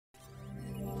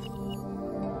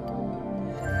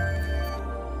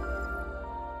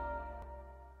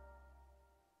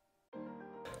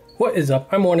What is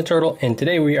up? I'm Turtle, and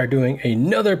today we are doing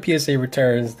another PSA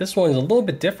returns. This one is a little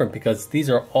bit different because these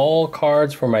are all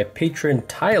cards for my patron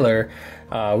Tyler.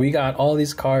 We got all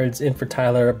these cards in for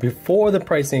Tyler before the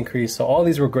price increase, so all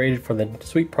these were graded for the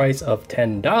sweet price of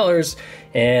 $10.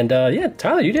 And yeah,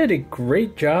 Tyler, you did a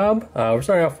great job. We're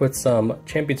starting off with some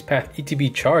Champions Path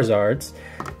ETB Charizards,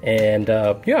 and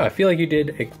yeah, I feel like you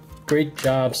did a great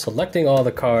job selecting all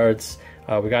the cards.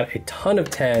 We got a ton of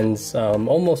 10s,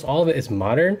 almost all of it is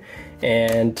modern,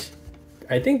 and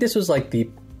I think this was like the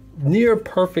near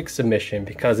perfect submission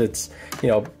because it's, you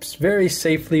know, very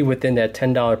safely within that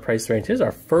 $10 price range. Here's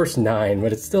our first 9,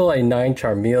 but it's still a 9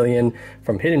 Charmeleon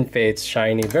from Hidden Fates,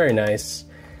 shiny, very nice.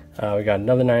 We got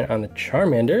another 9 on the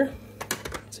Charmander.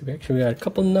 Let's see, we got a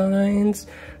couple 9s,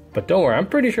 but don't worry, I'm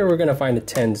pretty sure we're gonna find a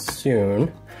 10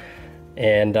 soon.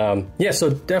 And yeah, so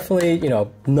definitely, you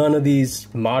know, none of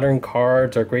these modern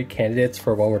cards are great candidates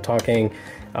for when we're talking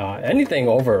anything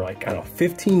over like, I don't know,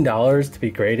 $15 to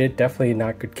be graded. Definitely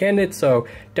not good candidates. So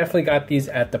definitely got these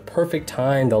at the perfect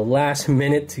time, the last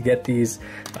minute to get these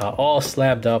all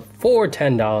slabbed up for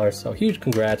 $10. So huge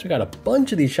congrats. We got a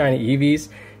bunch of these shiny Eevees,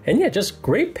 and yeah, just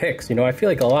great picks. You know, I feel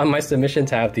like a lot of my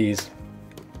submissions have these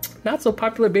not so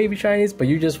popular baby shinies, but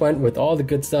you just went with all the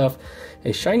good stuff.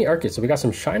 A shiny Arceus, so we got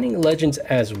some Shining Legends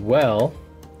as well.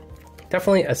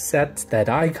 Definitely a set that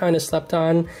I kind of slept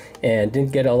on and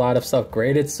didn't get a lot of stuff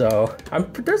graded, so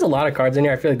there's a lot of cards in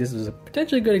here. I feel like this is a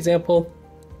potentially good example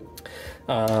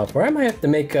where I might have to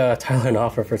make Tyler an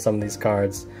offer for some of these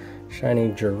cards.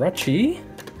 Shining Jirachi.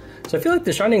 So I feel like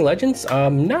the Shining Legends,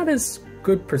 not as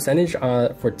good percentage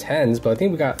for 10s, but I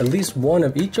think we got at least one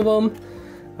of each of them.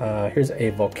 Here's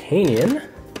a Volcanion.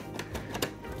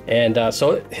 And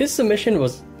so his submission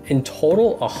was in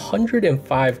total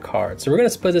 105 cards. So we're going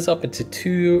to split this up into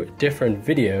 2 different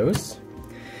videos.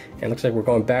 And it looks like we're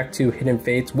going back to Hidden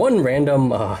Fates. One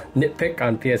random nitpick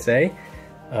on PSA.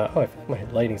 Oh, I feel like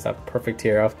my lighting's not perfect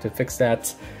here. I'll have to fix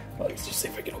that. Let's just see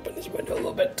if I can open this window a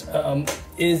little bit.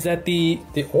 Is that the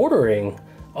ordering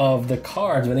of the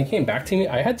cards, when they came back to me,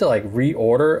 I had to like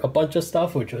reorder a bunch of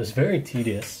stuff, which was very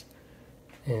tedious.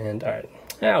 And alright,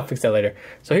 I'll fix that later.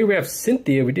 So here we have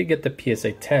Cynthia. We did get the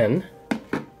PSA 10.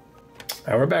 Alright,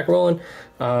 we're back rolling.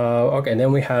 Okay, and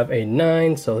then we have a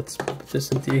 9. So let's put this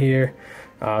Cynthia here.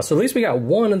 So at least we got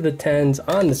one of the 10s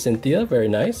on the Cynthia. Very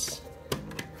nice.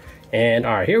 And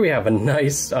alright, here we have a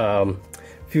nice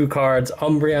few cards.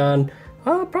 Umbreon.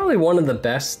 Probably one of the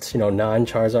best, you know,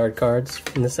 non-Charizard cards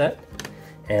in the set.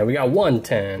 And we got 1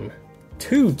 10.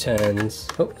 2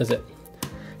 10s. Oh, that's it.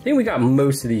 I think we got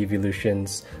most of the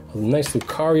evolutions. A nice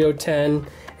Lucario 10.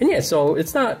 And yeah, so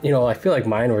it's not, you know, I feel like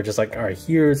mine were just like, all right,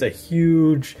 here's a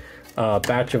huge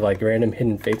batch of like random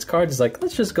Hidden Fates cards. It's like,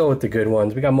 let's just go with the good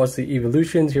ones. We got most of the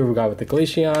evolutions. Here we got with the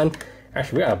Glaceon.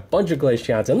 Actually, we got a bunch of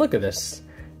Glaceons. And look at this.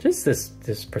 Just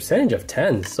this percentage of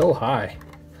 10s, so high.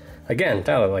 Again,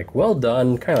 Tyler, like, well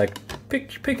done. Kind of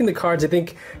like picking the cards. I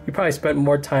think you probably spent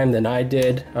more time than I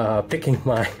did picking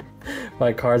my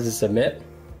cards to submit.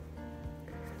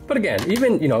 But again,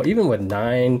 even, you know, even with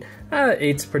 9,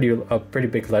 8's a pretty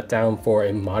big letdown for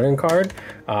a modern card.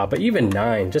 But even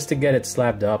 9, just to get it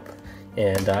slabbed up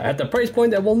and at the price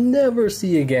point that we'll never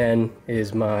see again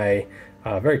is my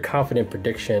very confident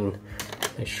prediction.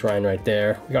 A shrine right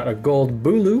there. We got a gold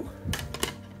Bulu.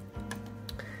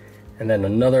 And then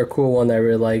another cool one that I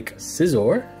really like,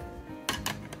 Scizor.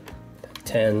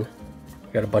 10.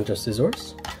 We got a bunch of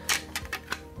Scizors.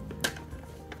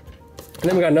 And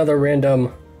then we got another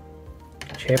random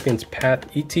Champions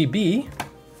Path ETB.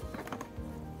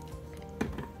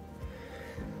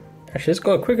 Actually, it's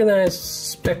going quicker than I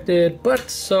expected, but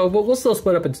so we'll still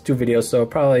split up into 2 videos. So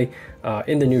probably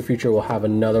in the near future we'll have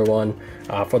another one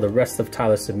for the rest of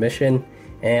Tyler's submission.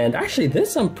 And actually,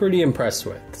 this I'm pretty impressed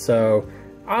with. So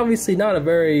obviously not a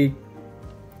very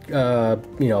you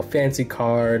know, fancy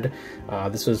card.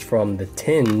 This was from the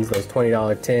tins, those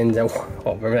 $20 tins. And,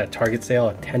 oh, remember that Target sale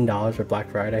at $10 for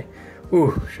Black Friday?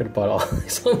 Ooh, should have bought all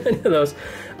so many of those.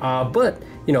 But,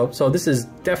 you know, so this is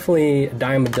definitely a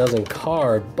dime a dozen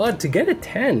card, but to get a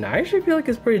 10, I actually feel like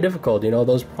it's pretty difficult. You know,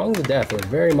 those prongs of death were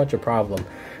very much a problem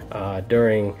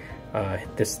during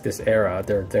this era,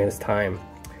 during this time.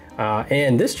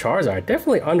 And this Charizard,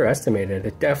 definitely underestimated.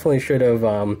 It definitely should have,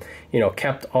 you know,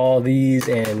 kept all these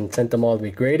and sent them all to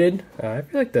be graded. I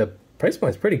feel like the price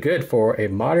point is pretty good for a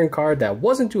modern card that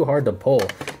wasn't too hard to pull.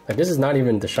 Like, this is not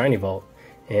even the Shiny Vault.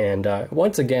 And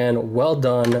once again, well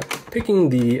done picking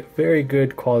the very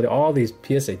good quality, all these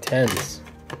PSA 10s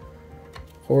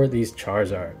for these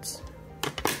Charizards.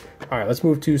 Alright, let's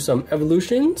move to some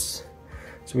evolutions.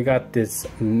 So we got this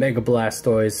Mega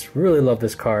Blastoise. Really love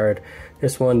this card.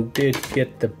 This one did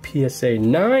get the PSA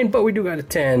 9, but we do got a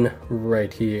 10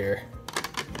 right here.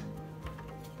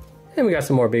 And we got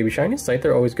some more baby shinies.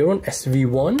 Scyther, always good one.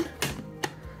 SV1.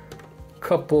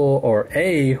 Couple, or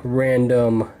a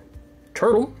random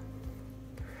turtle.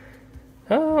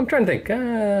 I'm trying to think.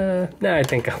 Nah, I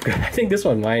think I'm good. I think this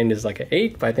one, mine is like an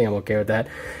 8, but I think I'm okay with that.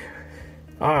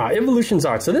 Evolutions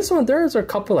art. So this one, there's a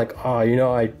couple like, you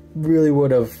know, I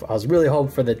was really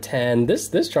hoping for the 10. This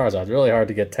Charizard's really hard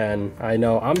to get 10. I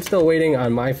know, I'm still waiting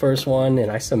on my first one,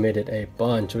 and I submitted a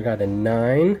bunch. We got a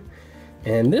 9.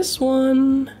 And this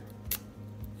one,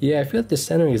 yeah, I feel like the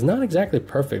centering is not exactly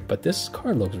perfect, but this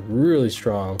card looks really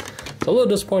strong. So a little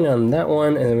disappointed on that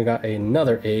one, and then we got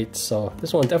another 8. So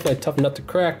this one definitely a tough nut to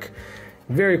crack.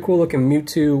 Very cool looking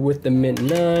Mewtwo with the mint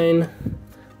 9.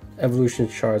 Evolution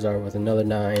Charizard with another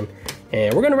 9.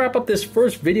 And we're gonna wrap up this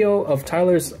first video of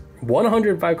Tyler's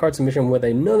 105 card submission with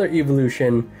another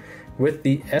evolution with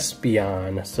the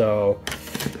Espeon. So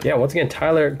yeah, once again,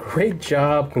 Tyler, great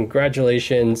job,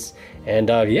 congratulations. And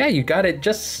yeah, you got it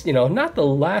just, you know, not the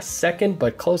last second,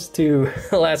 but close to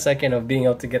the last second of being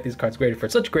able to get these cards graded for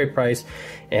such a great price.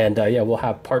 And yeah, we'll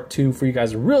have part 2 for you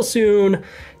guys real soon.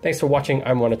 Thanks for watching.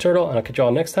 I'm Turtle, and I'll catch you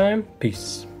all next time.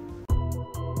 Peace.